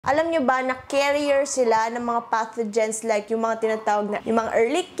Alam nyo ba na carrier sila ng mga pathogens like yung mga tinatawag na yung mga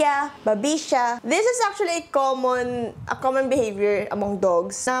Ehrlichia, Babesia. This is actually a common behavior among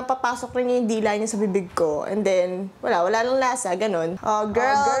dogs na papasok rin yung dila niya sa bibig ko. And then, wala lang lasa, ganun.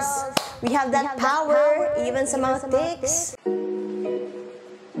 Girls, we have that power even sa mga ticks.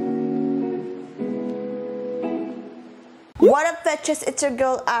 What up, fetches? It's your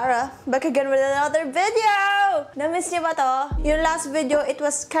girl, Arah. Back again with another video! Na-miss niyo ba to? Yung last video, it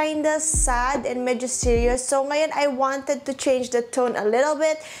was kinda sad and medyo serious. So ngayon, I wanted to change the tone a little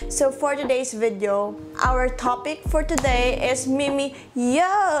bit. So for today's video, our topic for today is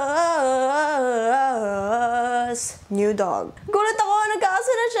Mimiyuuuh's new dog. Gulat ako! Nagkaasa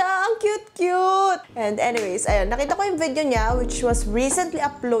na siya! Ang cute-cute! And anyways, ayun. Nakita ko yung video niya, which was recently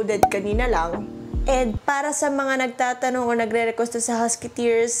uploaded kanina lang. And para sa mga nagtatanong o nagre-request sa Husky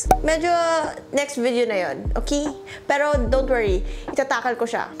Tears, medyo next video na yon, okay? Pero don't worry, itatakal ko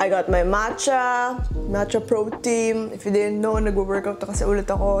siya. I got my matcha protein. If you didn't know, nag-workout kasi ulit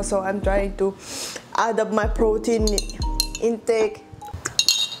ako. So I'm trying to add up my protein intake.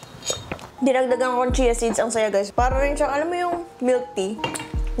 Dinagdagan ko ng chia seeds. Ang saya, guys. Para rin siya, alam mo yung milk tea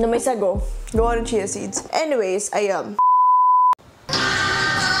na may sago. Gawa ng chia seeds. Anyways, ayun.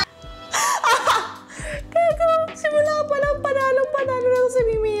 Simula pa lang, panalo lang si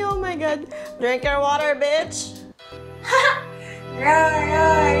Mimi. Oh my God. Drink your water, bitch.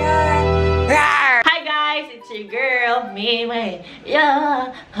 Hi guys, it's your girl, Mimi. Yeah,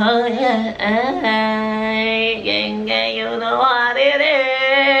 oh yeah, you know what it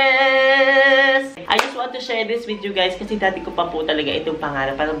is. I just want to share this with you guys kasi dati ko pa po talaga itong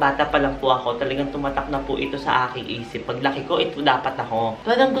pangarap. Parang bata pa lang po ako. Talagang tumatak na po ito sa aking isip. Paglaki ko, ito dapat ako.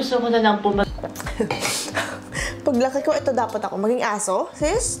 Parang gusto ko na lang po Paglaki ko, ito dapat ako. Maging aso,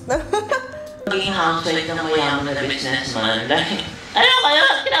 sis? Maging housewife ng mayaman na businessman. Ano kayo?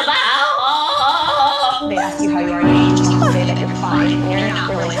 Kinabaho! They ask you how you are, you just say that you're fine. You're not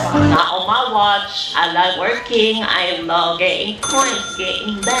really fine. Not on my watch. I love working. I love getting coins,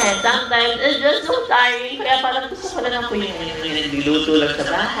 getting bed. Sometimes it's just so tiring. Kaya parang gusto ko na po yung nagluluto lang sa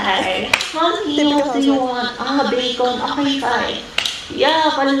bahay. Honey, what do you want? Bacon. Okay, fine.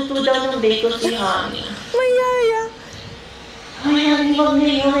 Yeah, paluto daw ng bacon si Honey. Mayaya. Ay, Honey, wag na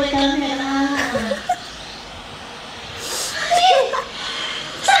yung may camera.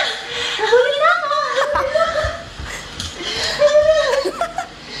 Nahuli na ako!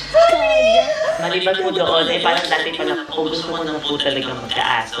 Maliban po doon, parang dati pa lang po, gusto ko naman po talaga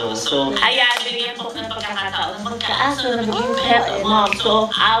magka-aso. So, ayan, binigyan po ng pagkakataon magka-aso na maging pet mom. So,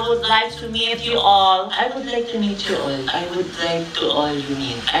 I would like to meet you all. I would like to meet you all. I would like to all you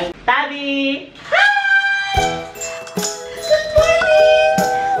meet. Tabi! Hi! Good morning!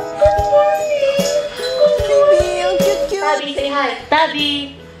 Good morning! Baby, ang cute-cute. Tabi, say hi!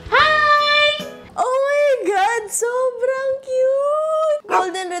 Tabi! Hi! Oh my God! Sobrang cute!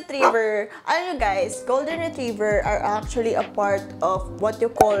 Golden Retriever. Alam nyo guys, Golden Retriever are actually a part of what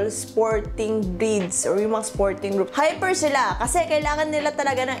you call sporting breeds or yung mga sporting group. Hyper sila kasi kailangan nila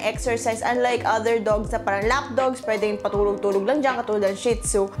talaga ng exercise unlike other dogs na parang lap dogs, pwedeng patulog-tulog lang dyan katulad ng Shih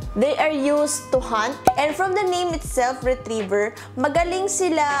Tzu. They are used to hunt and from the name itself, Retriever, magaling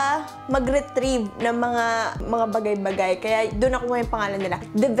sila mag-retrieve ng mga bagay-bagay. Kaya doon nakuha yung pangalan nila.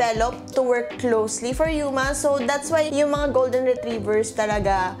 Develop to work closely for humans. So that's why yung mga Golden Retrievers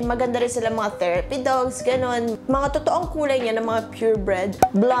talaga, maganda rin sila mga therapy dogs, ganon. Mga totoong kulay niya ng mga purebred,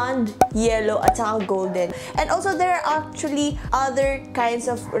 blonde, yellow, at saka golden. And also, there are actually other kinds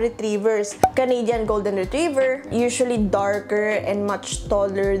of retrievers. Canadian Golden Retriever, usually darker and much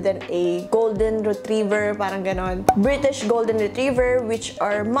taller than a Golden Retriever, parang ganon. British Golden Retriever, which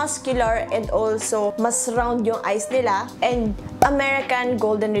are muscular and also mas round yung eyes nila. And American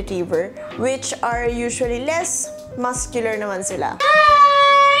Golden Retriever, which are usually less muscular naman sila.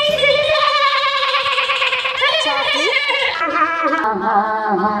 Chucky?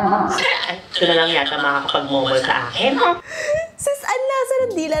 Ito na lang yata makakapag-mobile sa akin. Sis, ang lasa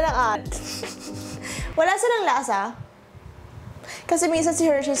ng dila ng Wala silang lasa. Kasi minsan si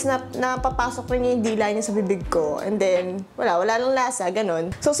Hershey's napapasok rin niya yung dila niya sa bibig ko. And then, wala lang lasa, ganun.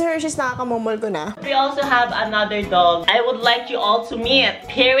 So si Hershey's nakakamomol ko na. We also have another dog I would like you all to meet.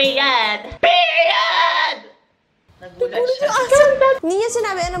 Period! Period! Nagulat siya. Hindi niya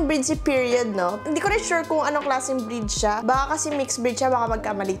sinabi anong breed si Period, no? Hindi ko rin sure kung anong klaseng breed siya. Baka kasi mixed breed siya, baka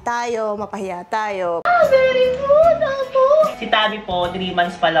magkamali tayo, mapahiya tayo. Very good, ako! Si Tabi po, 3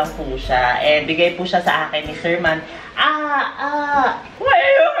 months pa lang po siya. And bigay po siya sa akin ni Sir Man. Why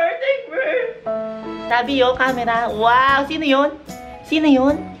are you hurting me? Tabi, oh, camera. Wow, sino yun? Sino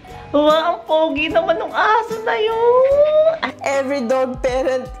yun? Wow, ang pogi naman ng aso na yun. every dog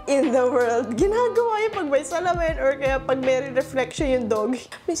parent in the world, ginagawa yung pag may salamin or kaya pag may reflection yung dog.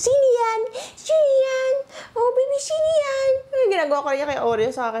 Sino yan? Sino yan? Oh, baby, sino yan? Ginagawa ko rin kay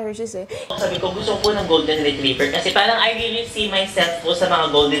Oreo sa kay Hershey's eh. Sabi ko, gusto ko ng Golden Retriever kasi parang I really see myself po sa mga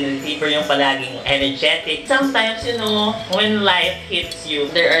Golden Retriever yung palaging energetic. Sometimes, you know, when life hits you,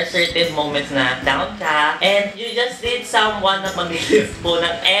 there are certain moments na down ka and you just need someone na mag-lift po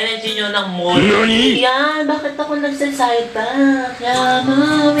ng energy nyo, ng mood. Yan, bakit ako nagsasalita?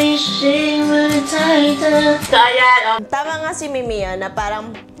 Yama, wishing we're tighter. Kaya, Tama nga si Mimiyuuuh na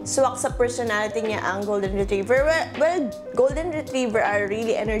parang swak sa personality niya ang Golden Retriever. Well, Golden Retriever are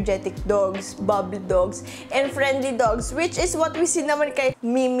really energetic dogs, bubbly dogs, and friendly dogs, which is what we see naman kay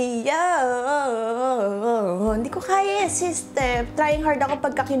Mimiyuuuh. Hindi ko kaya, sister. Trying hard ako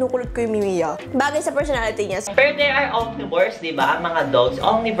pagka kinukulot ko yung Mimiyuuuh. Bagay sa personality niya. Pero there are omnivores, di ba? Ang mga dogs.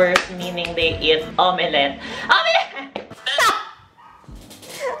 Omnivores meaning they eat omelette.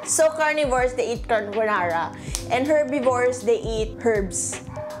 So, carnivores, they eat carbonara. And herbivores, they eat herbs.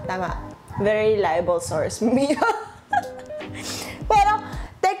 Tama. Very reliable source. Pero,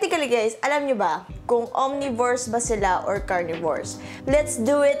 technically guys, alam nyo ba kung omnivores ba sila or carnivores? Let's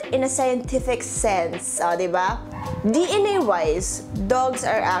do it in a scientific sense. Diba? DNA-wise, dogs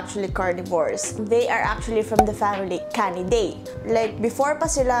are actually carnivores. They are actually from the family Canidae. Like, before pa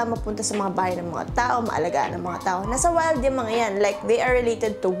sila mapunta sa mga bahay ng mga tao, maalagaan ng mga tao, nasa wild yung mga yan. Like, they are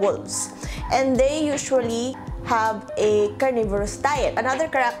related to wolves. And they usually have a carnivorous diet. Another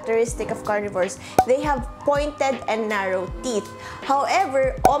characteristic of carnivores, they have pointed and narrow teeth.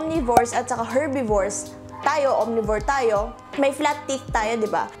 However, omnivores at saka herbivores, tayo, omnivore tayo, may flat teeth tayo, di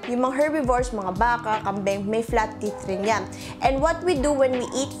ba? Yung mga herbivores, mga baka, kambing, may flat teeth rin yan. And what we do when we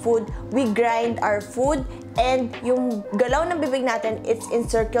eat food, we grind our food and yung galaw ng bibig natin, it's in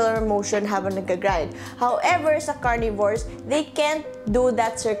circular motion habang nag-grind. However, sa carnivores, they can't do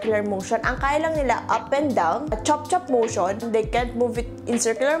that circular motion. Ang kaya lang nila up and down, chop-chop motion. They can't move it in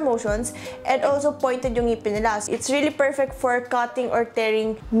circular motions and also pointed yung ngipin nila. It's really perfect for cutting or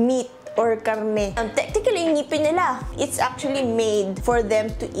tearing meat or karne. Technically, yung ngipin nila, it's actually made for them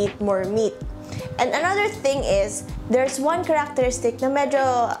to eat more meat. And another thing is, there's one characteristic na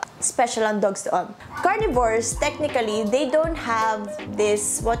medyo special ang dogs doon. Carnivores, technically, they don't have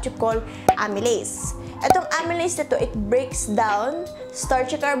this, what you call, amylase. Itong amylase na to, it breaks down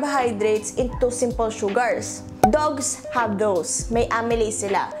starchy carbohydrates into simple sugars. Dogs have those. May amylase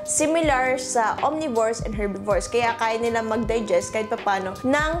sila. Similar sa omnivores and herbivores. Kaya kaya nila mag-digest kahit papano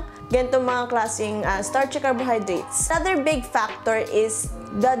ng ganitong mga klaseng starchy carbohydrates. Another big factor is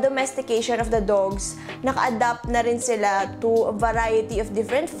the domestication of the dogs. Naka-adapt na rin sila to a variety of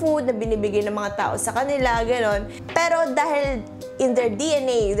different food na binibigay ng mga tao sa kanila, ganon. Pero dahil in their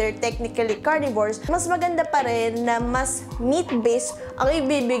DNA, they're technically carnivores, mas maganda pa rin na mas meat-based ang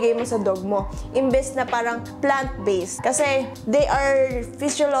ibibigay mo sa dog mo. Imbes na parang plant-based. Kasi they are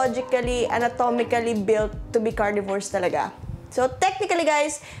physiologically, anatomically built to be carnivores talaga. So technically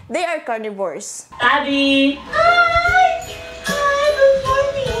guys, they are carnivores. Abby! Hi! Hi! Good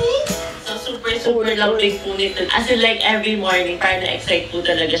morning! So super lovely po nito. As in like every morning, parang na-excite po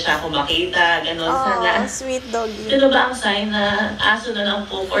talaga siya ako makita. Ganon sana. Sweet doggy. Ito ba ang sign na aso na lang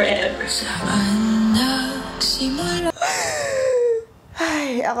po forever?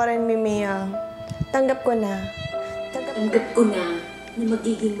 Ay, ako rin, Mimiyuuuh. Tanggap ko na. Tanggap ko na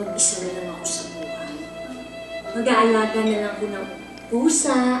magiging mag-isa na lang ako sa buhay. Mag-aalaga na lang ako ng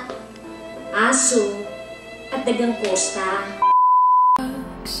pusa, aso, at dagang kosta.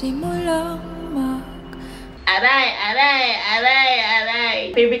 Aray! Aray! Aray! Aray!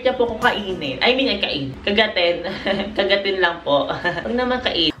 Favorite niya po kung kainin. I mean, kain. Kagatin. Kagatin lang po. Huwag naman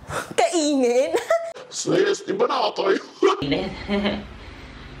kain. Kainin? Sis, di ba nakatoy? Kainin.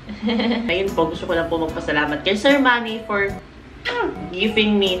 Ayun po, gusto ko lang po magpasalamat kay Sir Manny for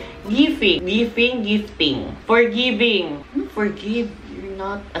gifting. Forgiving. Forgive. You're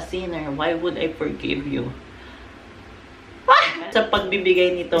not a sinner. Why would I forgive you? Sa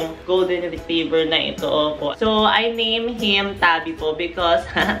pagbibigay nitong Golden Retriever na ito po. So, I name him Tabby po because,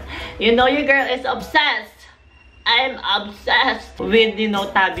 you know, your girl is obsessed. I'm obsessed with, you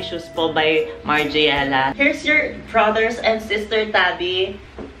know, Tabby shoes po by Margiela. Here's your brothers and sister Tabby.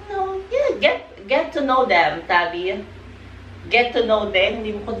 No, yeah, get to know them, Tabby. Get to know them.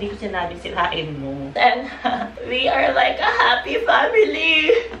 Hindi ko sinabi sirain mo. And we are like a happy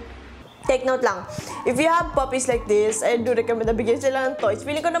family. take note lang, if you have puppies like this, I do recommend na bigyan sila ng toys.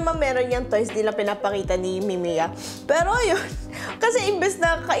 Feeling ko naman meron yung toys, di lang pinapakita ni Mimiyuuuh. Pero yun, kasi imbes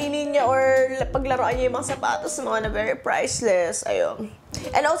na kainin niya or paglaruan niya yung mga sapatos, mga na very priceless, ayun.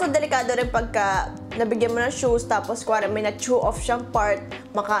 And also, delikado rin pagka nabigyan mo ng shoes, tapos kuwari may na-chew off siyang part,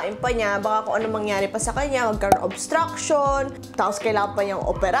 makain pa niya, baka kung ano mangyari pa sa kanya, magkaroon obstruction, tapos kailangan pa niyang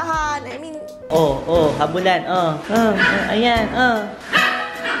operahan, I mean... Habulan, ayan,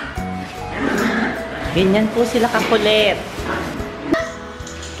 Ganyan po sila kakulit.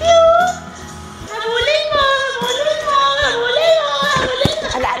 Cute! Habulin mo!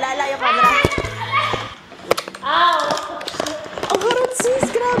 Ala, yung camera. Ow! Ang harap sis,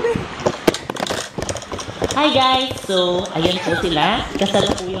 grabe. Hi guys! So, ayan po sila.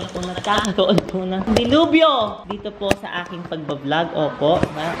 Kasalukuyan po nagkakaroon po ng dilubyo dito po sa aking pagbablog. Opo.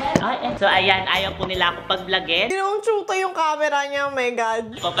 So, ayan. Ayaw po nila ako pag-vlogin. Ginawang chuto yung camera niya, oh my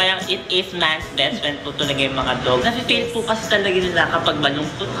God. So, parang it is man's best friend po talaga yung mga dog. Nafe-feel po kasi talaga nila kapag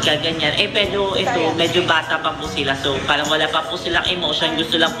malungkot ka, ganyan. Pero ito, medyo bata pa po sila. So, parang wala pa po silang emotion.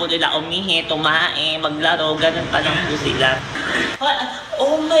 Gusto lang po nila umihi, tumae, maglaro. Ganun pa lang po sila.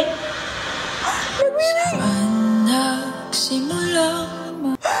 Oh my...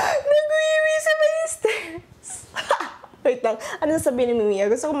 Nagwiwi sa stairs. Wait lang. Ano sasabihin ni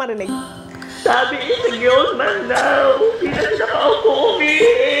Mimiyuuuh? Gusto ko marinig. Sabi it's a girl's man now. Hindi na siya ako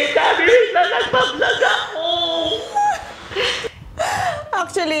umihi. Sabi na nagpa-vlog ako.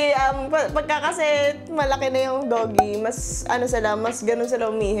 Actually, pagka kasi malaki na yung doggy, mas ganun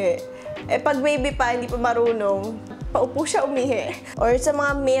sila umihi. Eh, pag baby pa, hindi pa marunong, paupo siya umihi. Or sa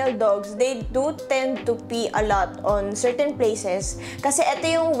mga male dogs, they do tend to pee a lot on certain places kasi ito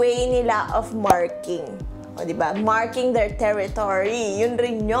yung way nila of marking. O, diba? Marking their territory. Yun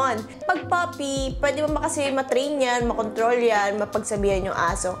rin yun. Pag puppy, pwede mo kasi matrain yan, makontrol yan, mapagsabihan yung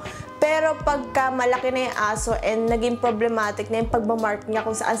aso. Pero pagka malaki na yung aso and naging problematic na yung pagmamark niya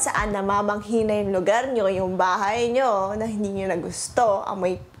kung saan-saan, namamanghi na yung lugar nyo, yung bahay nyo, na hindi nyo na gusto,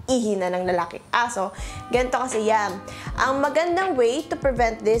 amoy ihi na ng lalaking aso. Ganito kasi yan. Ang magandang way to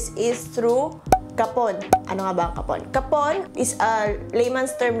prevent this is through kapon. Ano nga ba ang kapon? Kapon is a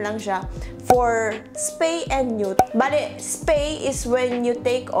layman's term lang siya for spay and neuter. Bale, spay is when you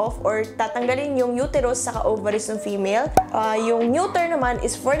take off or tatanggalin yung uterus sa ovaries ng female. Yung neuter naman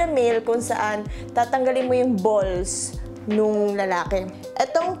is for the male kung saan tatanggalin mo yung balls nung lalaki.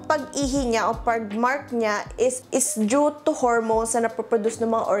 Etong pag-ihi niya o pag-mark niya is due to hormones na napoproduce ng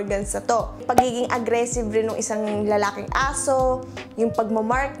mga organs na to. Pagiging aggressive rin ng isang lalaking aso, yung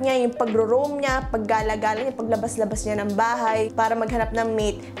pagmamark niya, yung pagro-roam niya, paggala-gala niya, paglabas-labas niya ng bahay para maghanap ng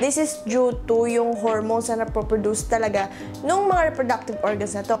mate. This is due to yung hormones na napoproduce talaga ng mga reproductive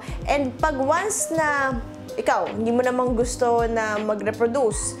organs na to. And pag once na ikaw, hindi mo namang gusto na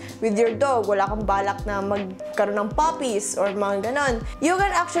mag-reproduce with your dog, wala kang balak na magkaroon ng puppies or mga ganon, you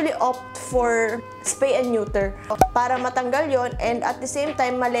can actually opt for spay and neuter para matanggal yon and at the same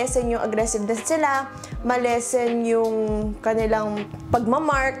time, malesen yung aggressiveness sila, malesen yung kanilang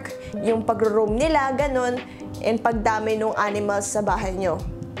pagmamark, yung pagro-roam nila, ganon, and pagdami ng animals sa bahay nyo.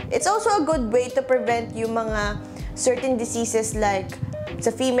 It's also a good way to prevent yung mga certain diseases like sa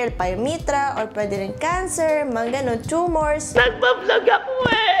female, pyometra, or pwede rin cancer, mga ganun, tumors. Nagbablog ako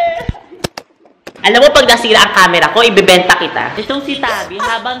eh! Alam mo, pag nasira ang camera ko, ibibenta kita. Itong si Tabi,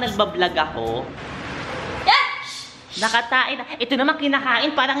 habang nagbablog ako, nakatain na. Ito naman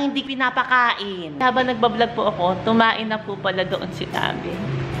kinakain, parang hindi pinapakain. Habang nagbablog po ako, tumain na po pala doon si Tabi.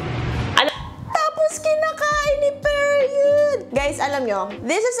 Tapos kinakain ni period! Guys, alam nyo,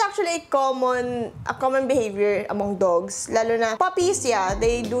 this is actually a common behavior among dogs. Lalo na puppies, yeah,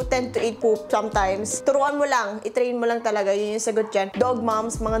 they do tend to eat poop sometimes. Turuan mo lang, itrain mo lang talaga, yun yung sagot dyan. Dog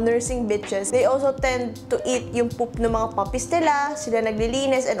moms, mga nursing bitches, they also tend to eat yung poop ng mga puppies nila. Sila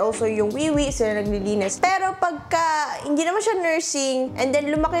naglilinis and also yung wiwi, sila naglilinis. Pero pagka hindi naman siya nursing and then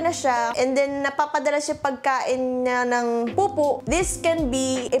lumaki na siya and then napapadala siya pagkain niya ng pupu, this can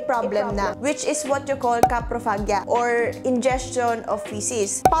be a problem na, which is what you call caprophagia or ingestion of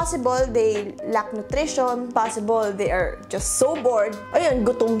feces. Possible they lack nutrition, possible they are just so bored. Ayun,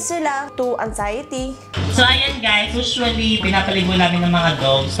 gutom sila to anxiety. So ayan guys, usually pinapaligo namin ng mga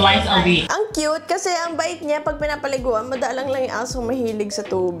dogs twice a week. Ang cute kasi ang bait niya pag pinapaliguan, madalang lang yung asong mahilig sa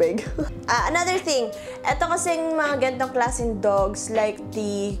tubig. Another thing, eto kasing mga ganitong klaseng dogs like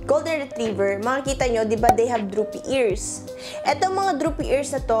the Golden Retriever, makikita nyo, di ba they have droopy ears? Etong mga droopy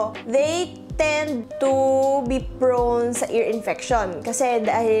ears na to, they tend to be prone sa ear infection. Kasi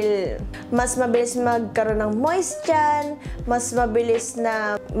dahil mas mabilis magkaroon ng moist dyan, mas mabilis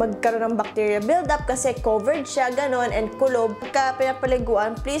na magkaroon ng bacteria buildup kasi covered siya, ganon, and kulob. Pagka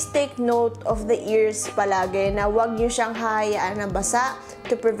pinapaliguan, please take note of the ears palagi na huwag nyo siyang hayaan na basa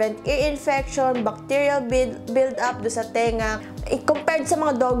to prevent ear infection, bacterial buildup do sa tenga. Compared sa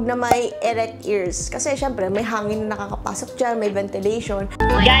mga dog na may erect ears. Kasi syempre, may hangin na nakakapasok dyan, may ventilation.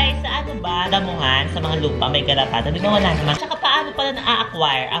 Guys, sa ano ba, damuhan sa mga lupa may garapata? Di ba wala naman? Tsaka paano pala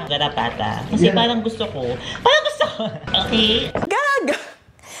na-acquire ang garapata? Kasi parang gusto ko. Okay? Gag!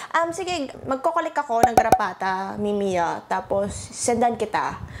 Sige, magkukulik ako ng garapata, Mimiyuuuh, tapos sendan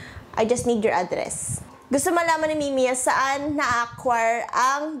kita. I just need your address. Gusto malaman ni Mimiyuuuh saan na-acquire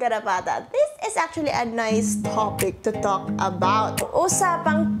ang garapata. This is actually a nice topic to talk about.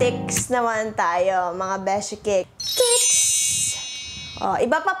 Usapang ticks naman tayo, mga beshikik. Ticks!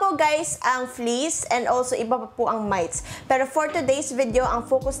 Iba pa po guys ang fleas and also iba pa po ang mites. Pero for today's video, ang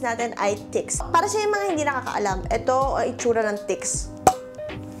focus natin ay ticks. Para sa mga hindi nakakaalam, ito ang itsura ng ticks.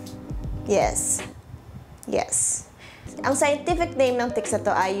 Yes. Yes. Ang scientific name ng ticks na to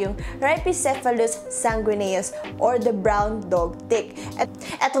ay yung Rhipicephalus sanguineus or the brown dog tick.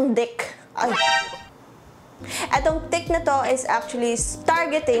 Etong tick na to is actually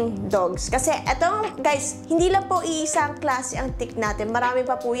targeting dogs. Kasi etong, guys, hindi lang po iisang klase ang tick natin. Marami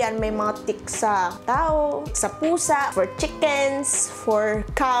pa po yan. May mga tick sa tao, sa pusa, for chickens, for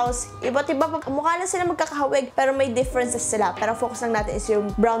cows. Iba't iba pa. Mukha lang sila magkakahawig, pero may differences sila. Pero focus lang natin is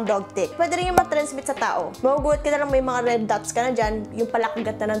yung brown dog tick. Pwede rin yung matransmit sa tao. Magugulat ka na lang may mga red dots ka na dyan, yung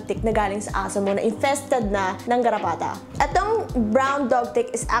palakagat na ng tick na galing sa aso mo na infested na ng garapata. Etong brown dog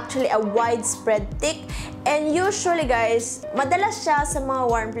tick is actually a widespread tick. And usually guys, madalas siya sa mga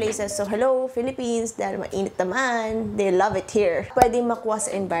warm places. So hello, Philippines, dahil mainit naman, they love it here. Pwede makuha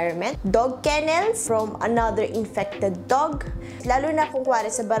sa environment. Dog kennels from another infected dog. Lalo na kung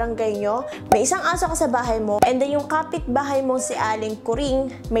kuwari sa barangay nyo, may isang aso ka sa bahay mo, and then yung kapitbahay mo si Aling Kuring,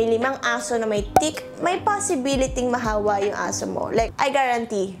 may 5 aso na may tick, may possibility mahawa yung aso mo. Like, I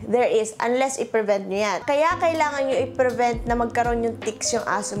guarantee, there is, unless i-prevent nyo yan. Kaya kailangan nyo i-prevent na magkaroon yung ticks yung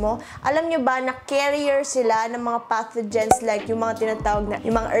aso mo. Alam nyo ba na carrier sila ng mga pathogens like yung mga tinatawag na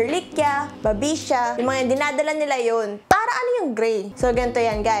yung mga Ehrlichia, Babesia, yung mga dinadala nila yun. Para ano yung gray? So, ganito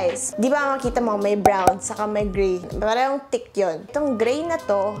yan guys. Di ba makita mo may brown, saka may gray. Parang tick yun. Itong gray na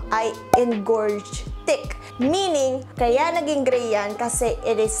to ay engorged tick. Meaning, kaya naging gray yan kasi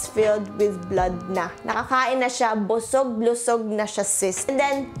it is filled with blood na. Nakakain na siya, busog-lusog na siya sis. And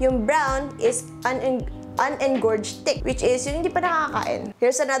then, yung brown is unengorged tick, which is yung hindi pa nakakain.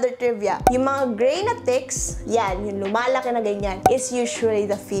 Here's another trivia. Yung mga gray na ticks, yan, yung lumalaki na ganyan, is usually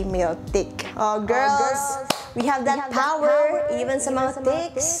the female tick. Oh, girls, we have that power even sa mga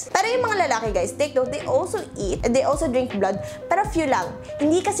ticks. Pero yung mga lalaki, guys, take note, they also eat, and they also drink blood, pero few lang.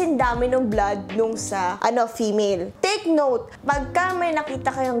 Hindi kasi dami ng blood nung sa, female. Take note, pagka may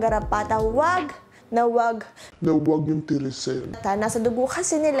nakita kayong garapata, wag yung tirisin. Nasa dugo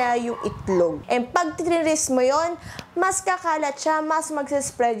kasi nila yung itlog. And pag tiriris mo yon, mas kakalat siya, mas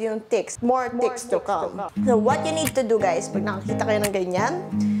magsispread yung ticks. More ticks to come. So what you need to do guys, pag nakakita kayo ng ganyan,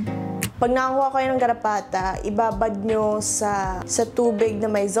 pag nakakuha kayo ng garapata, ibabad nyo sa tubig na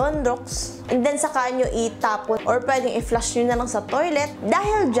may Zonrox, and then saka nyo itapon or pwedeng i-flush nyo na lang sa toilet.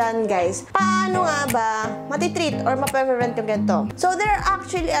 Dahil dyan guys, paano nga ba matitreat or mape-prevent yung ganito? So there are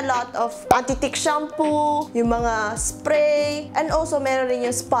actually a lot of anti-tick shampoo, yung mga spray, and also meron rin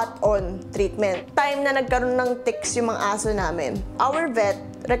yung spot-on treatment. Time na nagkaroon ng ticks yung mga aso namin, our vet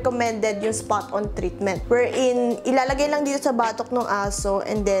recommended yung spot-on treatment, wherein ilalagay lang dito sa batok ng aso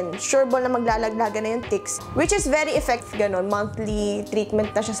and then sureball na maglalaglagan na yung ticks, which is very effective ganon. Monthly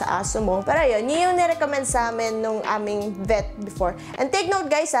treatment na siya sa aso mo. Pero yun yung nirecommend sa amin nung aming vet before. And take note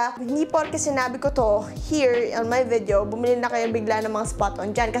guys hindi porke sinabi ko to here on my video, bumili na kayo bigla ng mga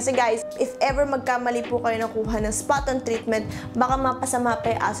spot-on dyan. Kasi guys, if ever magkamali po kayo nakuha ng spot-on treatment, baka mapasama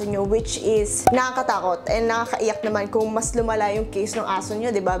pa yung aso nyo, which is nakakatakot and nakakaiyak naman kung mas lumala yung case ng aso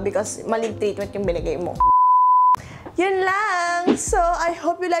nyo, diba? Because maling treatment yung binigay mo. Yun lang! So, I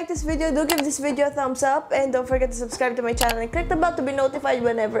hope you like this video. Do give this video a thumbs up. And don't forget to subscribe to my channel and click the bell to be notified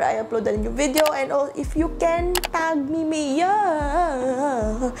whenever I upload a new video. And if you can, tag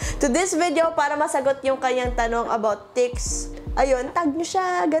Mimiyuuuh to this video para masagot yung kanyang tanong about ticks. Ayun, tag nyo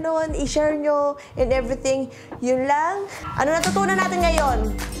siya, ganon, i-share nyo, and everything. Yun lang. Ano natutunan natin ngayon?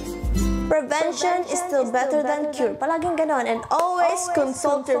 Prevention is still better than cure. Palaging ganon. And always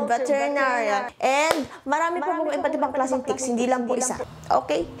consult your veterinarian. And marami pa po iba't ibang klaseng ticks, hindi lang po isa.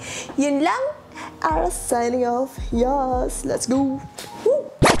 Okay? Yun lang. Arah signing off. Yes, let's go.